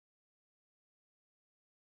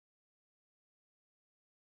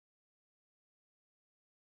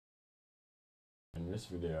In this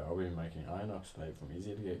video I'll be making iron oxalate from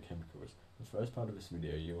easy to get chemicals. In the first part of this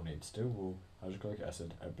video you will need steel wool, hydrochloric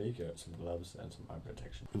acid, a beaker, some gloves and some eye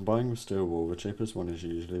protection. When buying with steel wool, the cheapest one is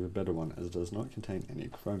usually the better one as it does not contain any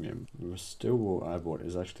chromium. The steel wool I bought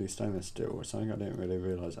is actually stainless steel, something I didn't really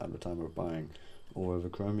realise at the time of buying, although the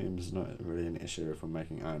chromium is not really an issue for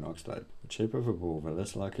making iron oxalate. The cheaper the wool, the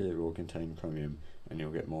less likely it will contain chromium and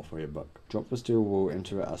you'll get more for your buck. Drop the steel wool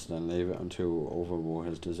into the acid and leave it until all the wool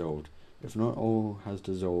has dissolved. If not all has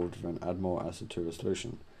dissolved, then add more acid to the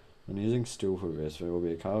solution. When using steel for this, there will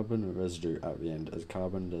be a carbon residue at the end as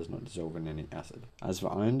carbon does not dissolve in any acid. As the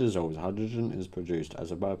iron dissolves, hydrogen is produced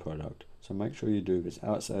as a byproduct, so make sure you do this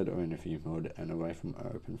outside or in a fume hood and away from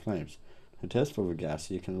open flames. To test for the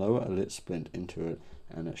gas, you can lower a lit splint into it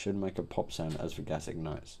and it should make a pop sound as the gas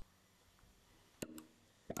ignites.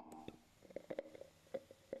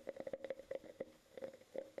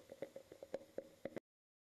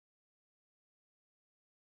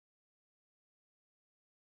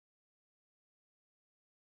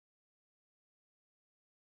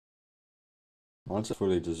 Once it's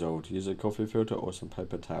fully dissolved, use a coffee filter or some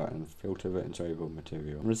paper towel and filter the insoluble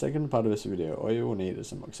material. In the second part of this video, all you will need is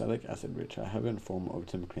some oxalic acid, which I have in form of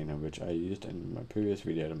timber cleaner, which I used in my previous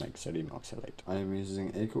video to make sodium oxalate. I am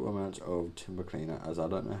using equal amounts of timber cleaner as I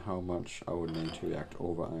don't know how much I would need to react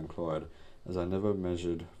all the iron chloride, as I never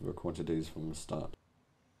measured the quantities from the start.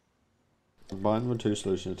 Combine the two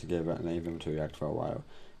solutions together and leave them to react for a while.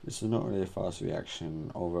 This is not really a fast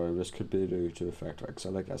reaction, although this could be due to the fact that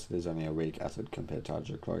oxalic acid is only a weak acid compared to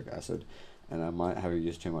hydrochloric acid, and I might have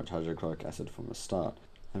used too much hydrochloric acid from the start.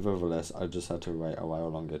 Nevertheless, I just had to wait a while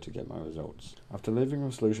longer to get my results. After leaving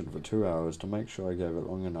the solution for 2 hours to make sure I gave it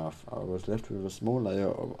long enough, I was left with a small layer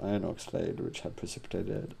of iron oxalate which had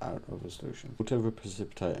precipitated out of the solution. Filter the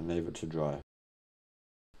precipitate and leave it to dry.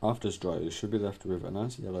 After it's dry, you should be left with a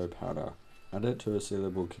nice yellow powder. Add it to a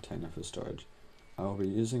sealable container for storage. I will be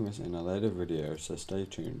using this in a later video, so stay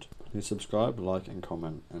tuned. Please subscribe, like and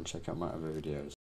comment, and check out my other videos.